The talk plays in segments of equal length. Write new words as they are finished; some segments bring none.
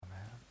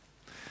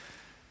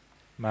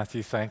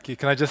Matthew, thank you.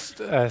 Can I just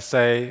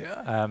say,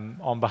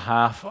 on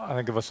behalf, I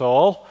think, of us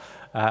all,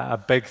 a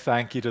big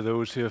thank you to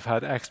those who have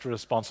had extra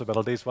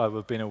responsibilities while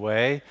we've been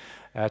away,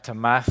 to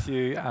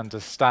Matthew and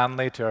to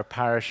Stanley, to our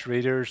parish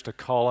readers, to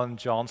Colin,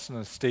 Johnson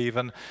and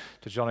Stephen,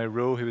 to Johnny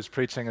Rowe, who was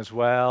preaching as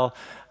well,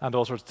 and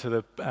also to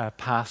the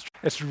pastor.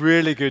 It's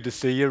really good to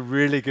see you,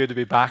 really good to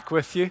be back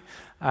with you.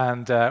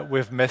 And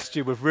we've missed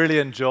you. We've really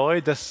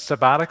enjoyed this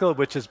sabbatical,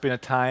 which has been a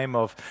time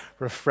of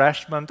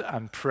refreshment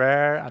and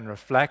prayer and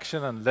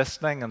reflection and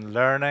listening and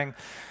learning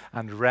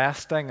and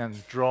resting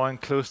and drawing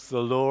close to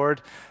the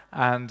Lord.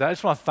 And I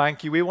just want to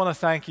thank you. We want to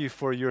thank you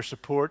for your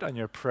support and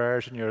your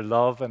prayers and your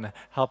love and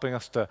helping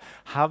us to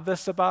have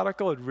this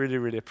sabbatical. I really,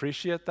 really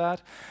appreciate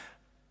that.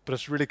 But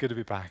it's really good to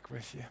be back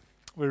with you.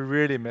 We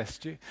really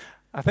missed you.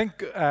 I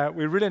think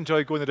we really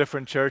enjoyed going to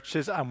different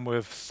churches, and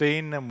we've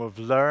seen and we've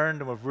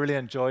learned and we've really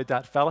enjoyed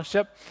that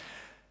fellowship.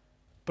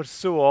 But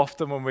so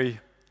often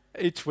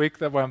each week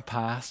that went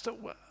past,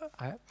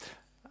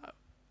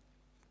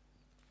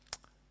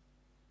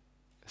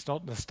 it's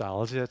not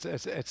nostalgia,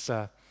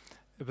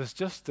 it was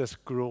just this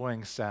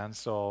growing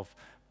sense of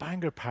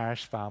Bangor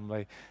Parish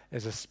family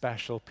is a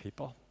special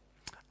people.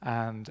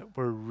 And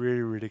we're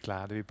really, really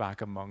glad to be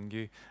back among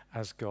you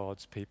as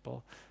God's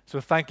people.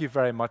 So thank you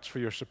very much for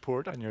your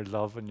support and your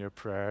love and your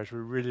prayers. We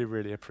really,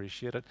 really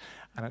appreciate it.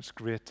 And it's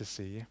great to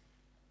see you.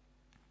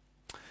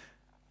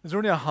 There's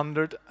only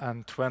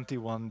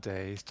 121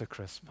 days to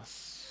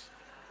Christmas.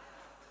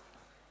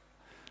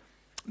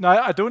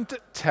 Now, I don't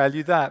tell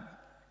you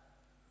that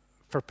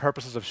for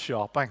purposes of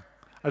shopping.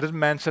 I didn't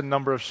mention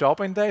number of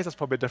shopping days. That's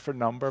probably a different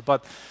number.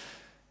 But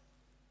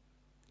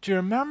do you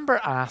remember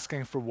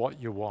asking for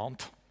what you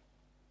want?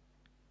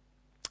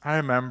 I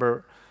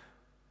remember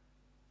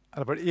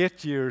at about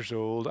 8 years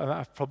old, and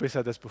I've probably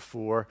said this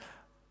before,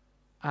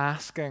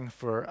 asking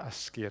for a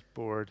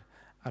skateboard.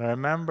 And I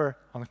remember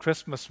on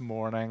Christmas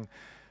morning,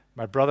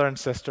 my brother and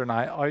sister and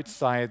I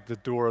outside the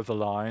door of the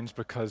lounge,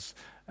 because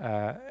in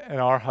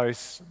our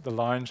house the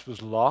lounge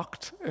was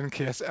locked in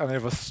case any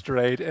of us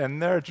strayed in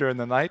there during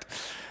the night.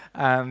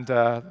 And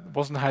there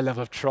wasn't a high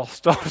level of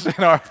trust, obviously,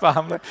 in our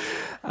family.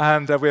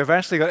 And we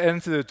eventually got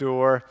into the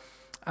door,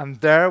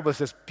 and there was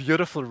this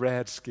beautiful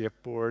red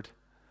skateboard.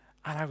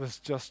 And I was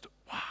just,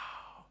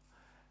 wow.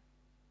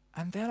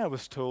 And then I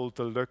was told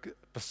to look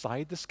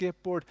beside the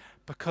skateboard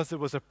because there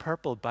was a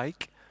purple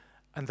bike,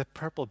 and the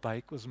purple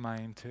bike was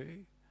mine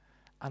too.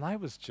 And I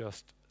was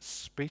just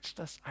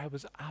speechless. I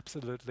was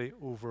absolutely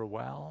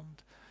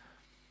overwhelmed.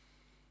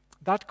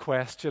 That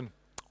question,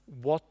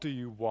 what do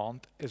you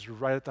want, is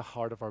right at the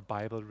heart of our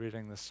Bible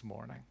reading this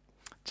morning.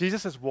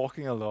 Jesus is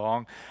walking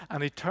along,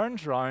 and he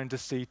turns around to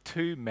see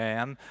two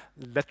men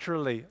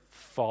literally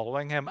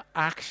following him,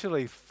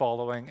 actually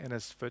following in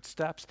his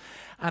footsteps.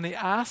 And he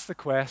asks the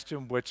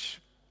question,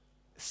 which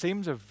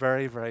seems a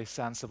very, very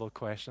sensible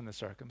question in the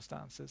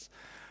circumstances.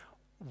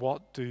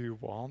 What do you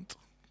want?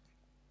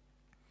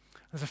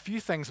 There's a few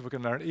things we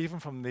can learn even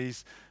from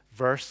these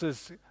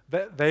verses.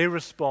 They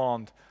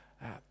respond,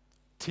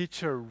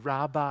 teacher,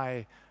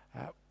 rabbi,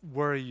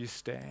 where are you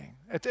staying?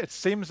 It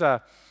seems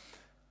a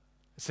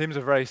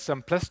very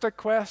simplistic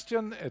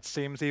question. It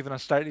seems even a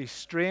slightly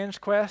strange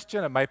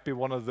question. It might be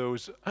one of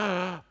those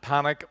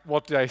panic,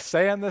 what do I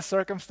say in this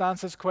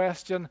circumstances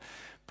question.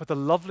 But the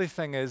lovely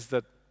thing is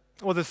that,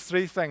 there's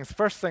three things.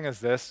 First thing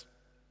is this.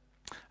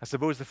 I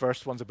suppose the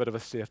first one's a bit of a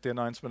safety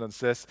announcement. It's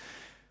this.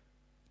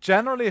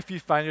 Generally, if you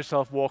find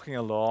yourself walking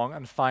along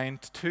and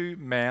find two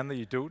men that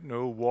you don't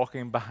know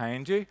walking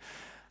behind you,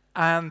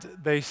 and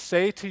they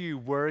say to you,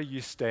 where are you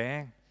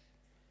staying?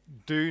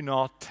 Do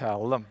not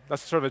tell them.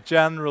 That's sort of a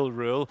general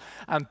rule.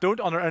 And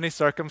don't under any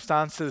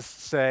circumstances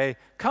say,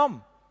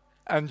 come,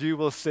 and you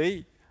will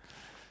see.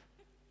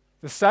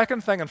 The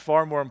second thing, and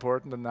far more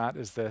important than that,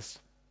 is this.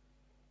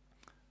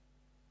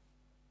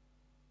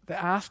 They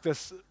ask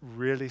this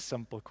really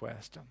simple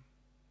question.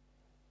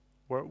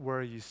 Where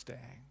are you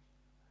staying?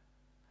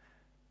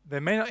 They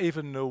may not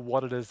even know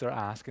what it is they're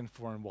asking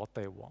for and what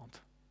they want.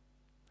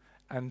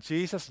 And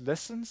Jesus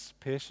listens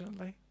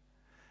patiently,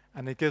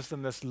 and he gives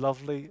them this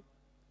lovely,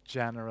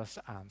 generous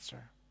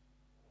answer.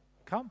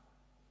 Come,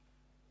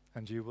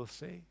 and you will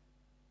see.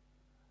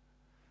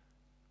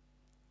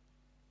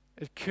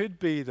 It could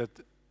be that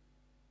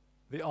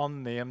the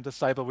unnamed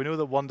disciple, we know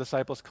that one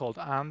disciple is called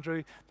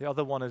Andrew, the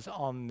other one is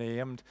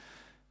unnamed.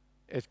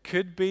 It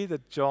could be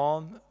that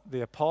John,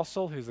 the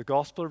apostle, who's the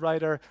gospel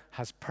writer,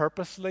 has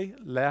purposely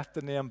left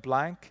the name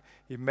blank.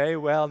 He may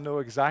well know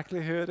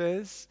exactly who it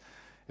is.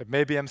 It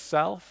may be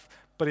himself,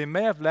 but he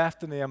may have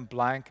left the name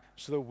blank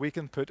so that we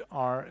can put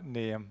our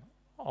name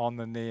on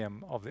the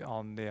name of the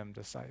unnamed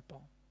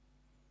disciple.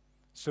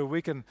 So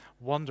we can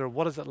wonder,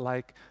 what is it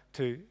like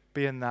to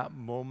be in that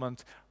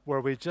moment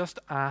where we just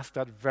ask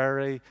that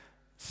very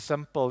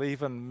simple,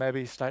 even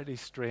maybe slightly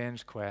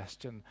strange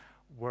question,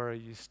 where are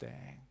you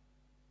staying?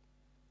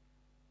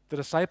 The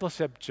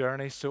discipleship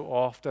journey so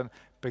often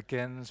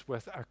begins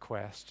with a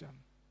question.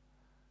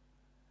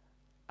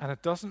 And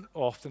it doesn't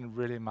often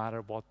really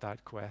matter what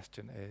that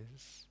question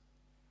is.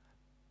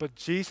 But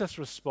Jesus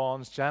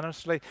responds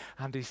generously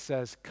and he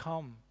says,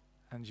 come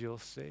and you'll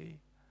see.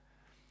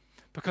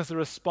 Because the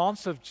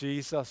response of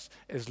Jesus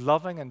is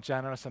loving and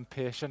generous and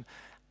patient,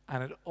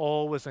 and it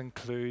always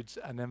includes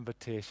an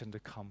invitation to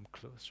come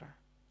closer.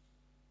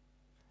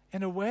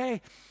 In a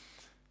way,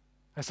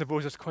 I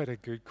suppose it's quite a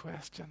good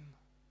question.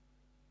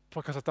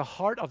 Because at the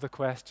heart of the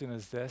question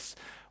is this: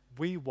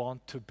 we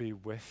want to be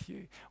with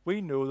you. We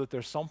know that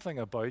there's something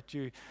about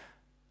you.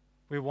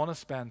 We want to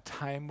spend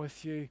time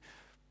with you.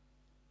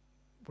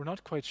 We're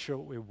not quite sure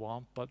what we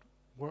want, but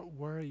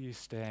where are you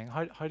staying?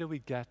 How do we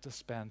get to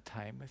spend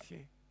time with you?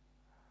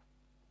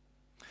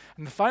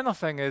 And the final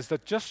thing is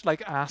that just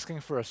like asking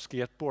for a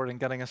skateboard and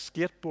getting a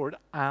skateboard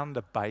and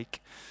a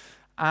bike,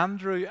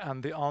 Andrew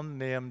and the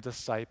unnamed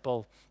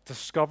disciple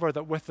discover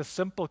that with the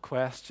simple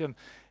question,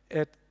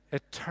 it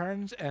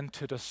turns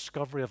into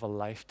discovery of a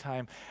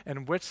lifetime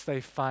in which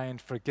they find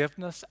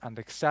forgiveness and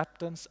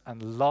acceptance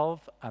and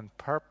love and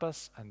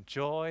purpose and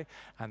joy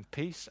and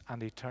peace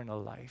and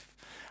eternal life.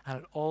 And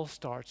it all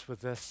starts with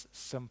this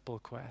simple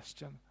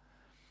question.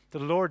 The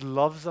Lord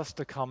loves us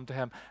to come to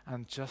him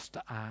and just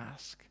to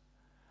ask.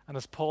 And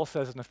as Paul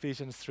says in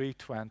Ephesians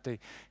 3:20,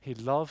 he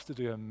loves to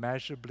do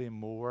immeasurably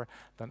more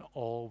than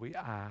all we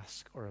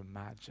ask or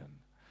imagine.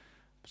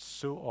 But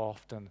so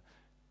often,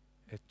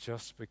 it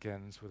just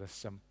begins with a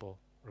simple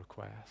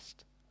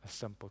request, a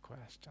simple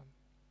question.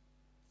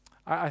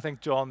 I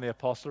think John the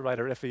apostle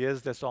writer, if he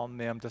is this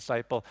unnamed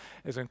disciple,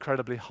 is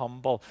incredibly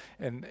humble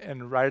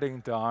in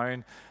writing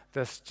down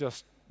this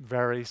just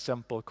very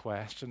simple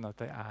question that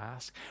they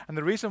ask. And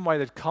the reason why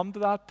they'd come to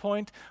that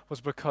point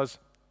was because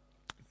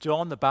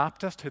John the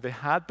Baptist, who they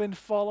had been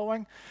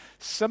following,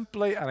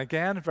 simply and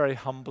again very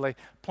humbly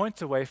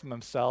points away from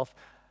himself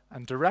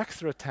and directs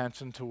their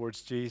attention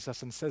towards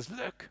Jesus and says,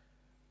 look,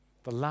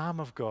 the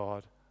Lamb of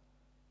God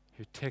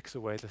who takes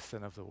away the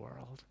sin of the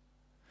world.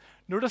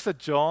 Notice that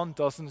John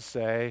doesn't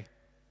say,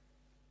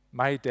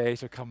 my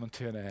days are coming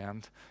to an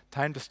end.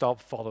 Time to stop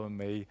following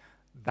me.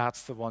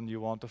 That's the one you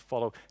want to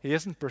follow. He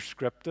isn't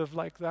prescriptive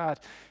like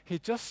that. He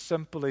just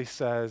simply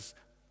says,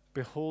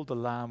 behold the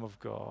Lamb of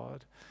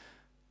God.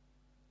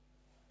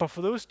 But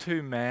for those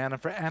two men,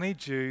 and for any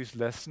Jews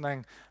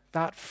listening,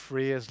 that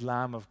phrase,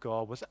 Lamb of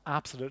God, was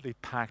absolutely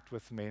packed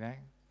with meaning.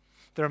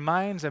 Their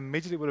minds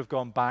immediately would have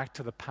gone back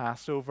to the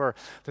Passover,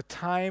 the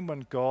time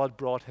when God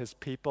brought his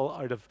people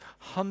out of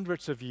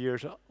hundreds of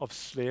years of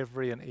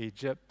slavery in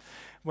Egypt,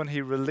 when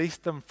he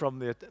released them from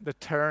the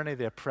tyranny,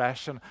 the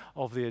oppression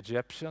of the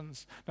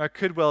Egyptians. Now, it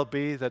could well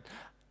be that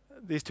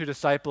these two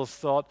disciples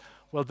thought,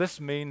 well,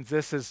 this means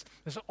this is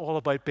all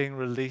about being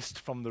released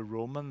from the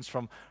Romans,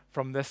 from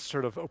this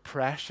sort of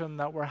oppression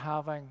that we're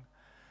having.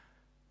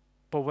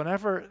 But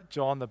whenever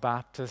John the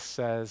Baptist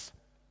says,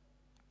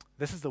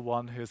 this is the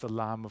one who is the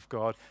Lamb of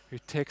God, who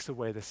takes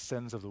away the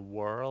sins of the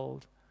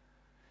world,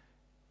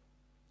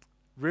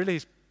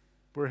 really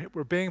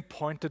we're being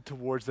pointed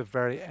towards the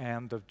very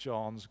end of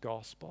John's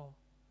gospel.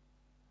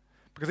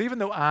 Because even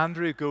though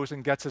Andrew goes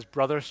and gets his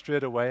brother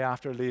straight away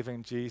after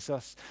leaving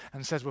Jesus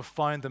and says, we've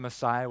found the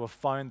Messiah, we've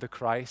found the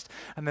Christ,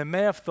 and they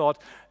may have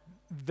thought,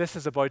 this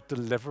is about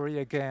delivery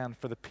again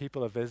for the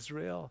people of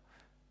Israel.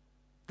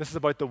 This is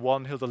about the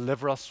one who'll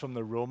deliver us from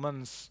the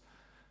Romans.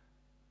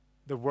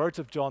 The words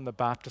of John the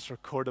Baptist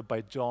recorded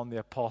by John the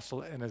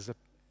Apostle in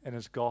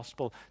his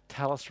gospel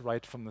tell us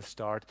right from the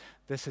start,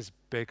 this is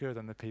bigger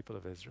than the people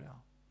of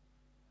Israel.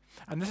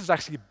 And this is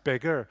actually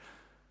bigger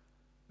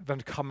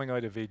than coming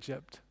out of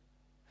Egypt.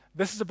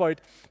 This is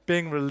about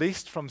being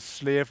released from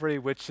slavery,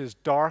 which is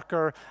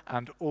darker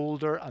and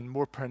older and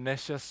more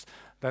pernicious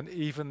than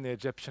even the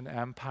Egyptian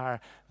empire.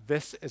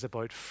 This is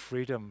about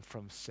freedom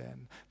from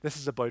sin. This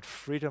is about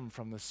freedom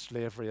from the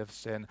slavery of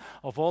sin,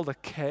 of all the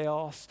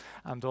chaos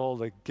and all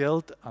the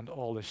guilt and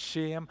all the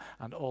shame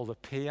and all the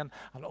pain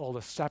and all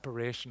the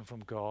separation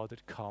from God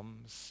that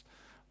comes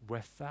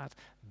with that.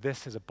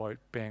 This is about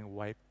being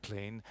wiped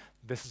clean.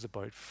 This is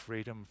about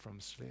freedom from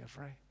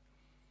slavery.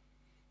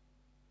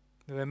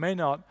 They may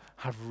not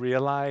have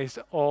realized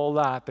all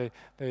that.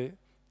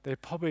 They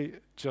probably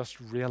just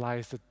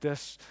realized that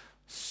this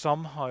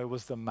somehow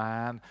was the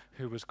man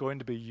who was going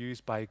to be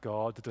used by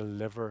God to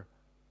deliver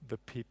the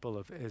people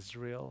of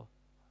Israel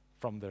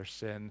from their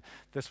sin.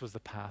 This was the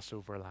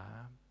Passover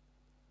lamb.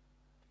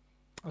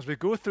 As we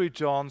go through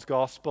John's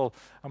gospel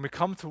and we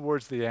come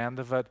towards the end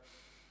of it,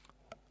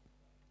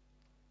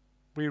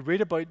 we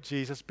read about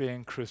Jesus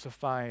being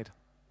crucified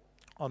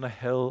on a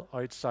hill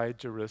outside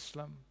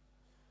Jerusalem.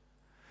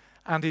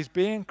 And he's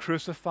being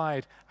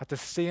crucified at the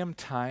same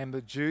time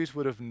the Jews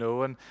would have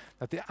known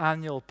that the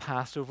annual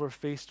Passover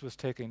feast was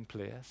taking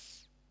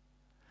place.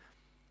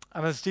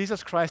 And as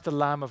Jesus Christ, the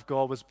Lamb of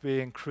God, was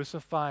being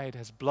crucified,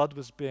 his blood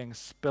was being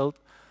spilt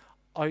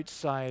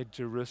outside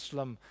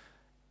Jerusalem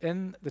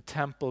in the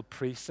temple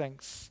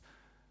precincts.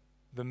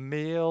 The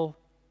male,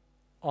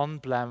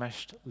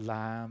 unblemished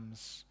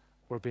lambs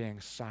were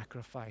being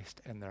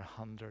sacrificed in their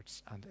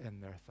hundreds and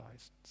in their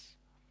thousands.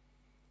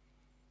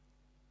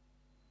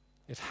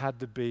 It had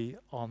to be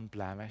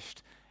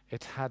unblemished.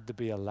 It had to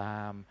be a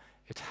lamb.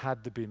 It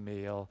had to be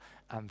male,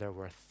 and there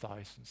were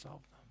thousands of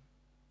them.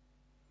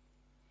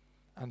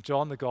 And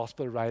John, the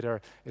gospel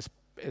writer, is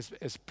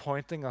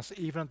pointing us,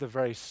 even at the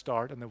very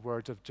start, in the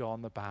words of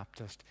John the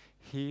Baptist,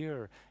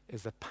 here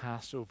is the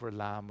Passover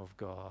Lamb of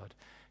God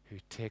who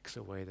takes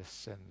away the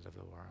sins of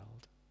the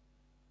world.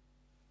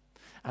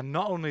 And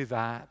not only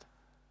that,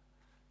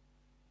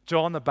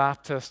 John the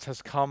Baptist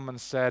has come and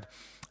said,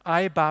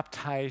 I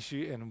baptize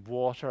you in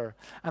water.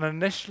 And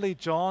initially,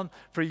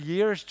 for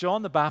years,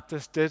 John the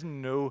Baptist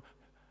didn't know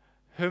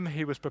whom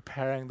he was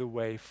preparing the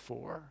way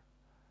for.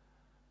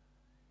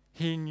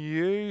 He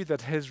knew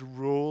that his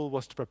role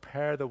was to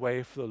prepare the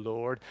way for the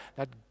Lord,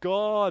 that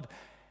God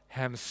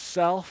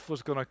himself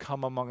was going to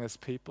come among his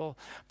people,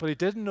 but he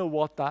didn't know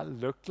what that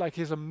looked like.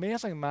 He's an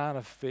amazing man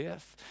of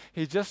faith.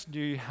 He just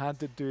knew he had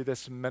to do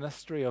this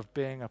ministry of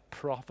being a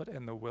prophet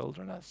in the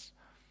wilderness.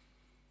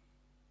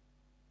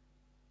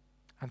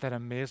 And then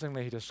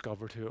amazingly, he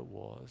discovered who it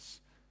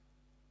was.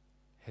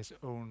 His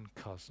own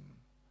cousin,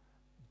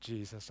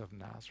 Jesus of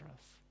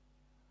Nazareth,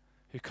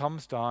 who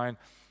comes down.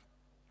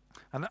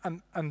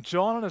 And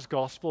John in his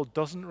gospel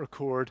doesn't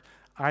record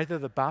either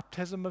the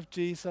baptism of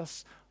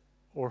Jesus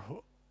or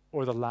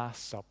the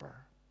Last Supper.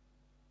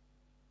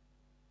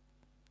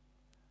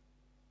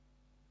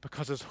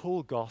 Because his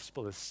whole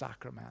gospel is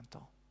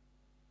sacramental.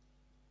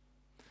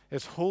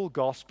 His whole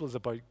gospel is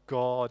about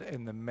God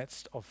in the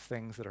midst of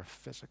things that are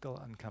physical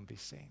and can be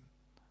seen.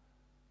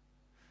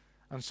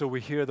 And so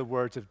we hear the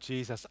words of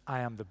Jesus,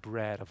 I am the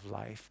bread of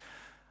life.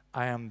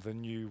 I am the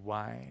new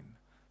wine.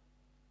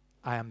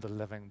 I am the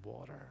living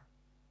water.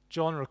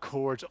 John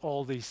records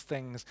all these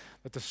things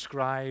that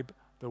describe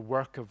the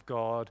work of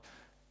God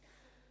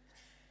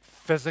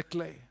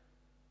physically,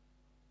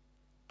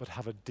 but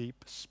have a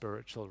deep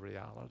spiritual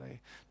reality.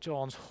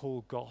 John's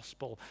whole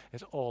gospel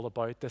is all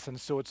about this.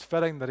 And so it's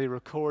fitting that he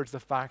records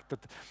the fact that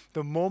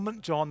the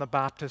moment John the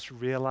Baptist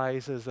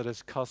realizes that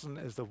his cousin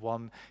is the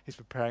one he's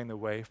preparing the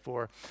way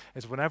for,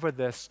 is whenever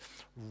this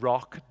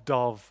rock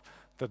dove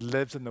that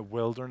lives in the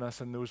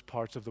wilderness in those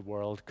parts of the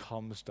world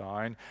comes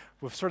down.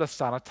 We've sort of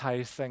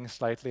sanitized things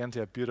slightly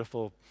into a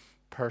beautiful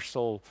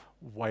Purcell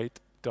white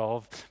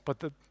dove, but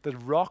the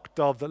rock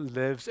dove that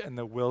lives in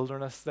the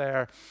wilderness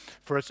there,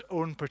 for its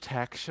own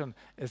protection,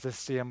 is the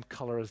same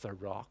color as the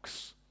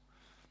rocks.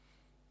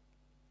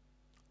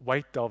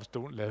 White doves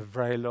don't live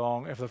very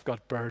long if they've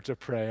got birds of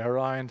prey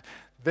around.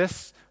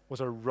 This was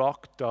a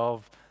rock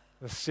dove,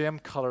 the same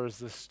color as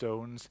the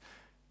stones,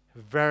 a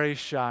very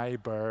shy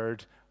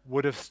bird,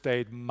 would have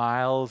stayed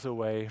miles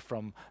away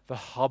from the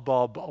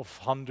hubbub of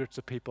hundreds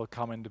of people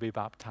coming to be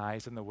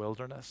baptized in the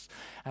wilderness.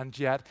 And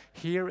yet,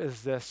 here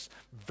is this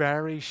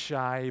very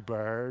shy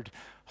bird,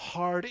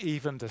 hard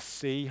even to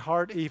see,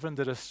 hard even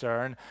to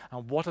discern.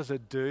 And what does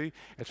it do?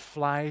 It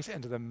flies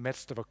into the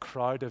midst of a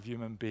crowd of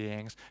human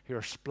beings who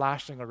are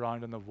splashing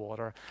around in the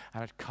water,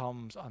 and it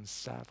comes and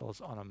settles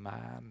on a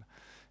man,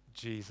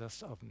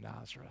 Jesus of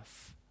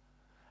Nazareth.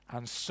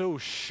 And so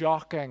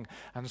shocking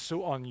and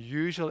so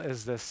unusual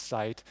is this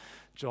sight,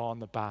 John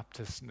the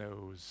Baptist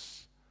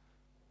knows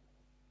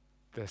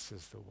this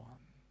is the one.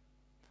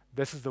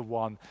 This is the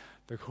one.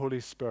 The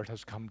Holy Spirit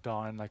has come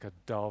down like a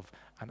dove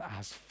and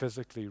has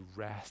physically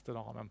rested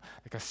on him,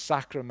 like a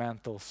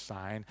sacramental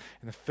sign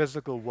in the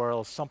physical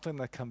world, something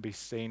that can be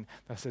seen.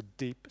 That's a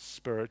deep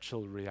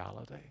spiritual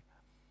reality.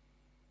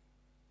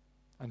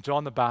 And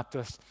John the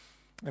Baptist,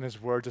 in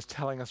his words, is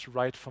telling us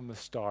right from the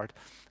start,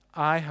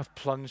 I have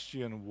plunged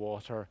you in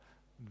water.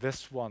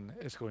 This one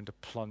is going to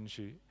plunge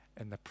you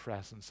in the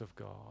presence of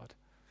God,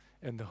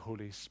 in the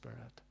Holy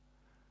Spirit.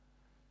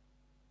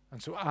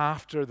 And so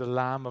after the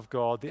Lamb of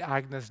God, the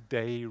Agnus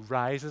Dei,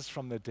 rises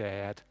from the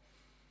dead,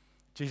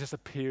 Jesus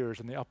appears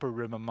in the upper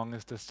room among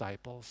his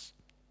disciples,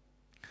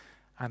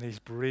 and he's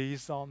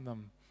breathed on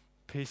them,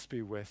 peace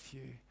be with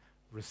you,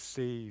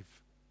 receive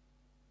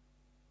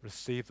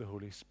the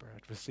Holy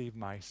Spirit, receive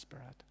my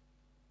Spirit.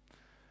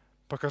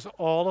 Because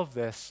all of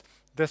this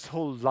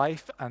whole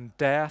life and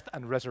death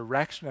and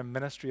resurrection and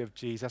ministry of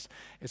Jesus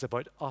is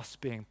about us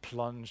being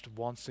plunged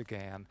once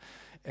again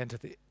into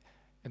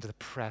the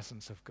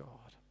presence of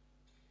God.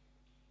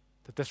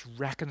 That this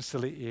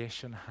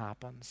reconciliation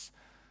happens,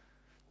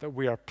 that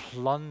we are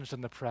plunged in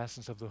the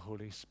presence of the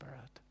Holy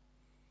Spirit.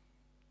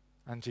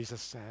 And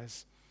Jesus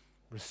says,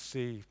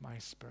 receive my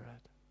Spirit.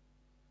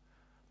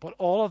 But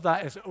all of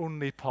that is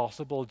only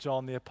possible,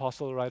 John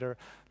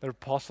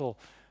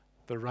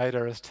the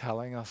writer is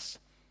telling us,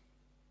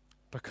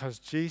 because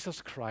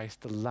Jesus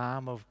Christ, the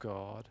Lamb of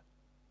God,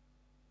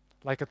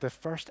 like at the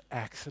first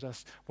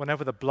Exodus,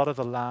 whenever the blood of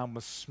the Lamb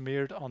was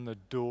smeared on the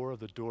door of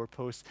the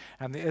doorpost,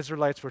 and the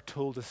Israelites were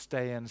told to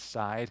stay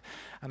inside,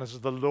 and as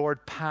the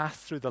Lord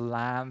passed through the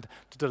land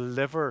to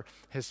deliver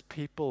his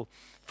people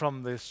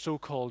from the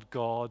so-called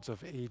gods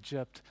of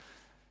Egypt,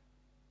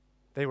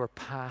 they were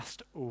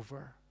passed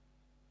over.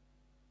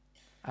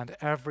 And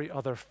every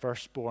other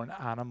firstborn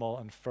animal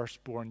and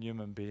firstborn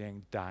human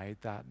being died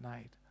that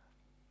night,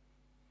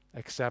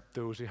 except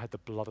those who had the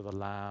blood of the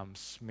Lamb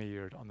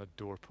smeared on the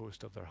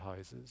doorpost of their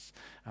houses,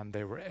 and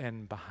they were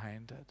in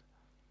behind it.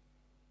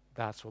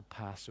 That's what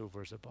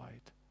Passover is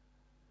about.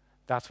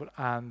 That's what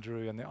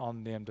Andrew and the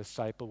unnamed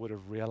disciple would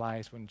have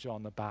realized when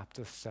John the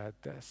Baptist said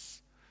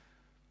this.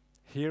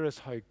 Here is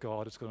how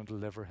God is going to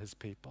deliver his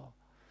people.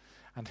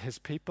 And his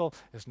people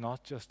is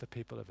not just the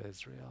people of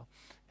Israel.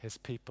 His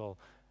people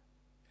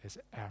is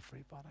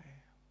everybody.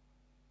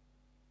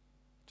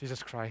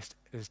 Jesus Christ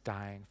is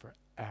dying for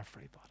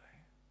everybody.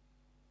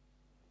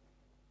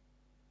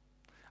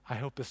 I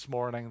hope this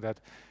morning that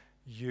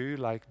you,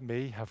 like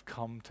me, have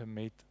come to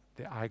meet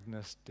the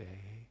Agnus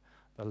Dei,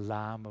 the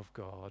Lamb of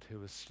God who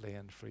was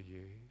slain for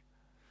you,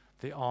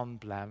 the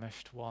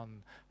unblemished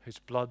one whose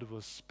blood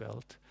was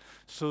spilt,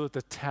 so that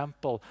the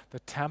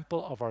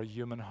temple of our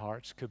human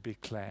hearts could be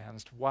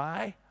cleansed.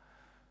 Why?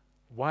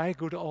 Why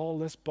go to all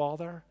this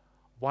bother?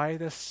 Why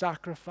this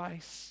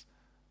sacrifice?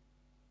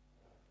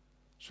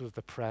 So that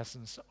the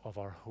presence of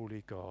our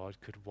holy God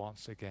could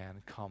once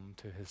again come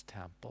to his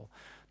temple,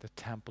 the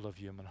temple of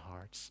human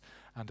hearts,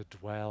 and to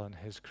dwell in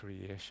his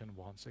creation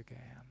once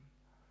again.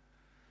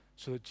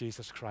 So that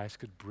Jesus Christ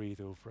could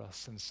breathe over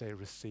us and say,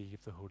 receive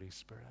the Holy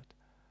Spirit.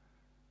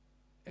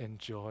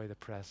 Enjoy the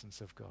presence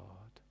of God.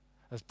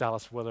 As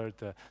Dallas Willard,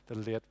 the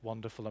late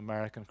wonderful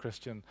American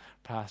Christian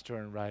pastor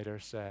and writer,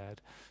 said,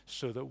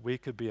 so that we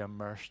could be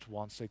immersed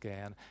once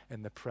again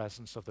in the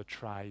presence of the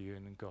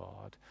triune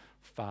God,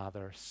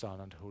 Father, Son,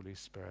 and Holy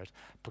Spirit,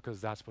 because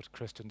that's what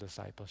Christian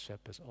discipleship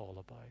is all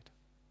about.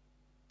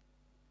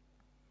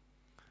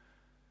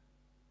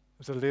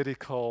 There's a lady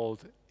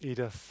called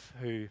Edith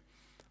who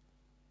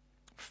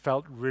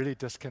felt really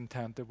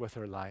discontented with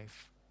her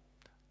life.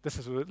 This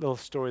is a little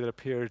story that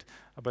appeared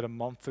about a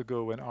month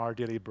ago in Our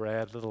Daily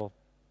Bread, little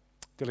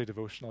daily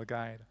devotional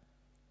guide.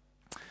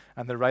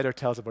 And the writer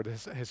tells about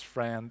his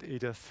friend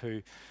Edith,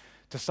 who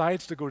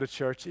decides to go to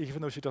church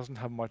even though she doesn't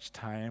have much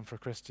time for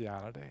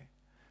Christianity.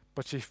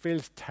 But she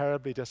feels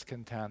terribly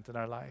discontent in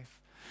her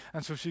life.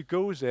 And so she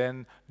goes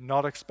in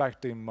not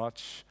expecting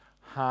much,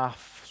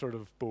 half sort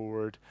of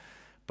bored,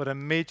 but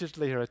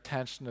immediately her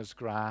attention is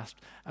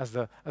grasped as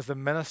the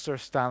minister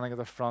standing at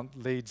the front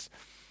reads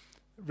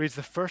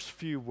the first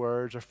few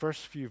words or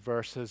first few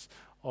verses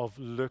of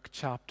Luke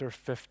chapter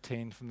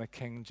 15 from the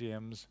King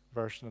James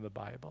Version of the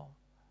Bible.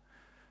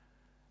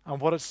 And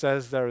what it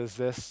says there is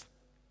this,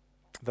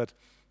 that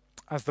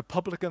as the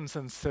publicans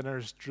and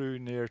sinners drew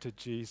near to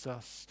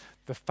Jesus,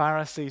 the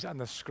Pharisees and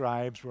the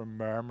scribes were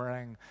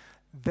murmuring,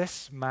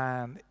 this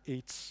man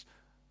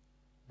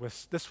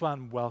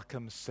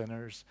welcomes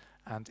sinners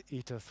and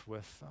eateth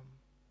with them.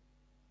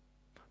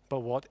 But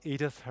what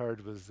Edith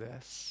heard was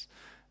this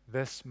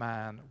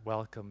man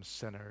welcomes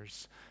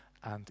sinners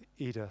and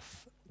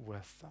eateth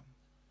with them.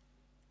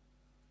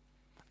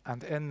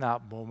 And in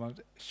that moment,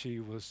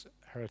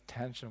 her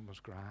attention was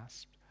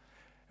grasped.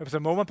 It was a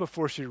moment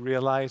before she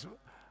realized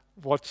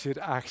what she had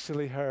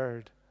actually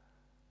heard.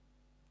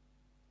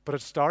 But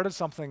it started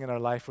something in her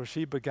life where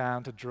she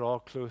began to draw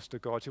close to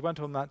God. She went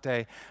home that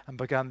day and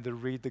began to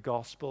read the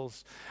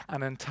Gospels.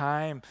 And in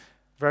time,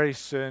 very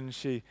soon,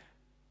 she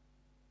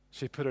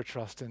put her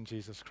trust in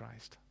Jesus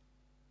Christ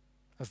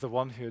as the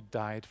one who had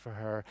died for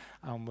her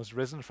and was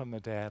risen from the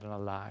dead and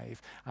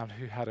alive, and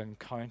who had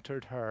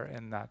encountered her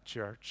in that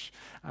church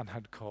and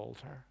had called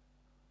her.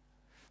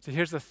 So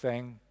here's the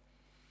thing.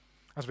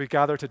 As we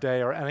gather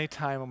today, or any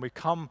time when we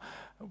come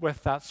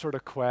with that sort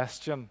of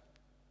question,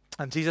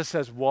 and Jesus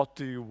says, what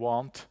do you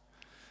want?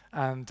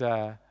 And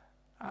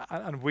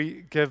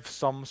we give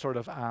some sort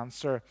of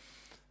answer.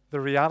 The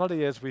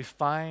reality is we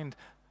find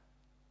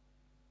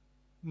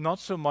not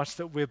so much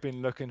that we've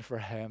been looking for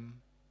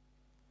him,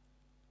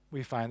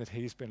 we find that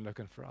he's been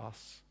looking for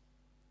us.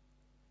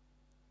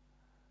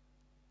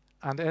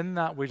 And in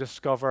that we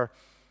discover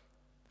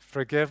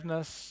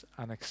forgiveness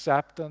and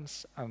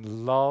acceptance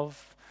and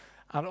love,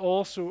 and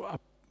also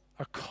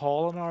a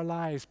call in our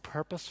lives,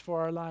 purpose for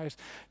our lives.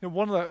 You know,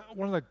 one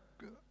of the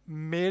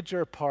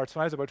major parts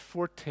when I was about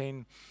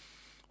 14,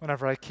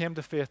 whenever I came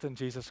to faith in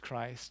Jesus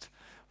Christ,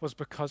 was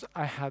because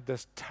I had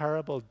this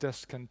terrible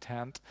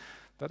discontent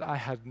that I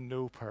had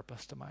no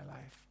purpose to my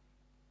life.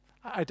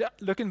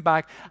 Looking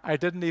back, I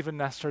didn't even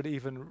necessarily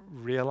even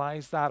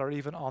realize that or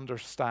even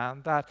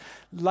understand that.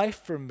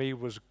 Life for me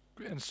was,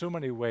 in so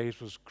many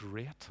ways, was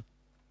great.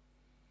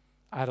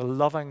 I had a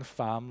loving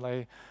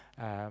family.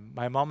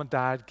 My mom and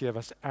dad gave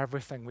us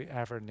everything we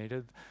ever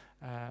needed.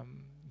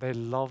 They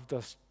loved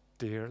us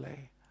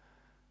dearly.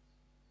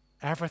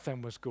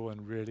 Everything was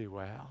going really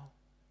well.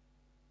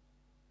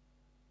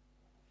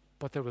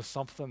 But there was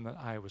something that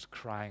I was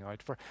crying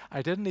out for.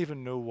 I didn't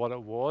even know what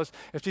it was.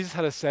 If Jesus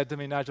had said to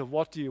me, Nigel,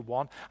 what do you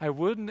want? I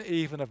wouldn't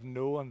even have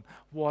known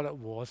what it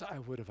was I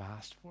would have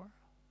asked for.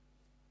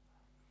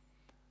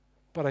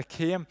 But I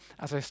came,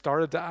 as I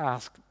started to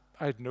ask,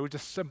 I'd know,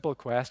 just simple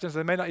questions.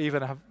 They may not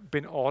even have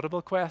been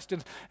audible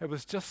questions. It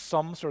was just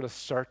some sort of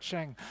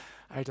searching.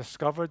 I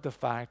discovered the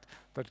fact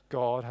that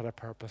God had a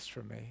purpose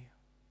for me,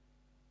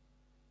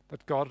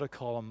 that God had a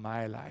call on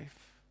my life.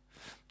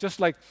 Just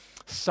like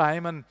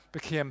Simon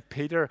became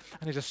Peter,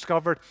 and he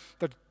discovered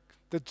that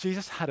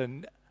Jesus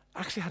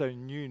actually had a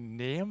new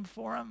name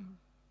for him.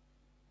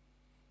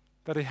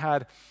 That he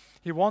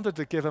He wanted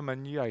to give him a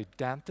new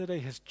identity,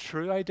 his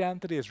true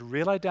identity, his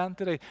real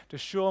identity, to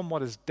show him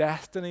what his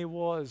destiny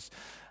was.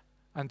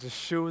 And to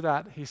show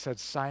that, he said,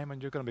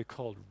 Simon, you're going to be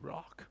called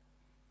Rock.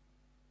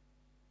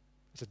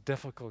 It's a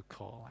difficult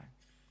calling,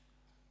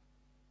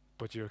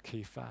 but you're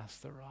Cephas,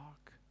 the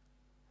rock.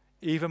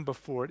 Even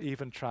before it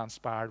even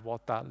transpired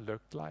what that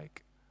looked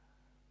like.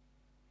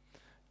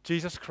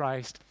 Jesus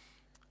Christ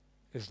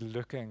is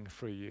looking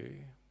for you.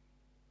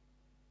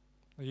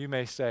 You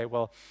may say,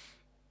 well,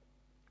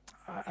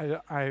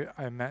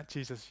 I met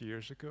Jesus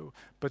years ago,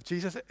 but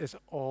Jesus is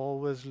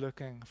always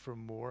looking for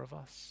more of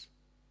us.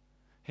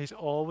 He's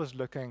always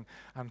looking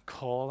and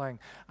calling,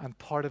 and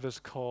part of his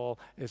call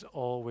is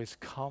always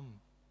come.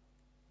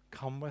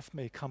 Come with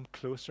me, come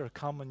closer,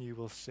 come and you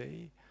will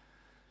see.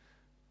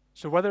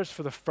 So whether it's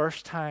for the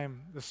first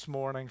time this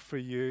morning for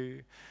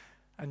you,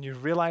 and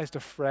you've realized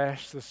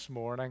afresh this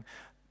morning,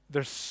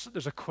 there's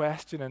a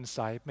question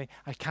inside me.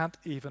 I can't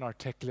even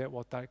articulate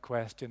what that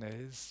question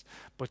is,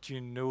 but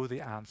you know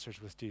the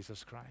answers with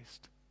Jesus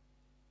Christ.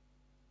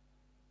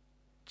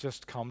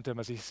 Just come to him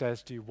as he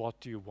says to you, what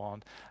do you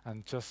want?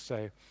 And just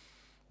say,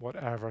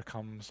 whatever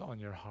comes on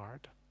your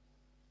heart.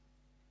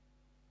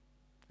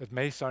 It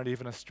may sound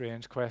even a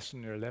strange question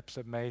in your lips.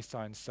 It may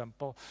sound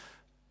simple,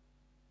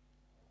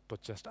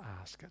 but just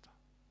ask it.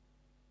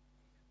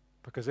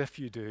 Because if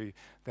you do,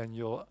 then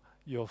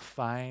you'll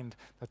find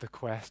that the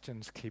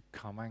questions keep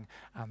coming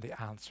and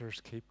the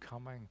answers keep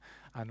coming.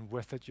 And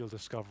with it, you'll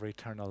discover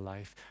eternal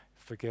life,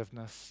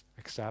 forgiveness,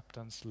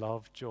 acceptance,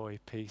 love, joy,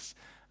 peace,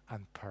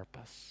 and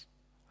purpose.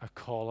 A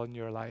call in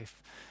your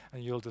life,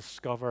 and you'll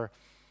discover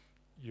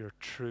your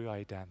true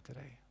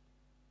identity.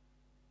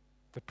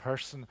 The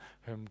person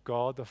whom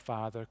God the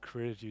Father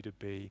created you to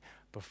be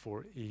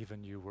before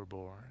even you were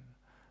born,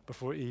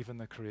 before even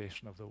the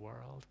creation of the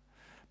world.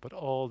 But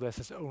all this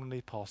is only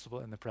possible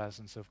in the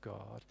presence of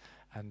God,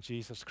 and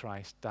Jesus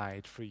Christ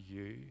died for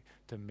you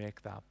to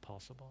make that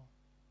possible.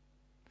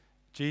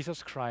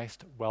 Jesus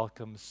Christ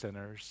welcomes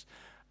sinners,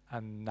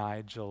 and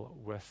Nigel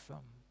with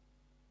them.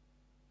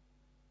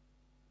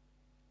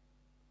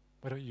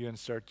 Why don't you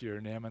insert your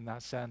name in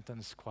that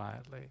sentence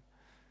quietly?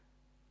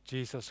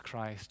 Jesus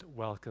Christ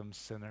welcomes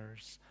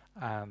sinners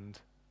and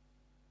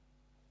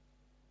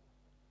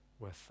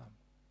with them.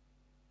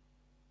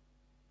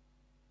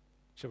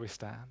 Shall we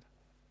stand?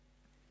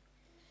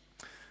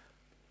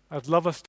 I'd love us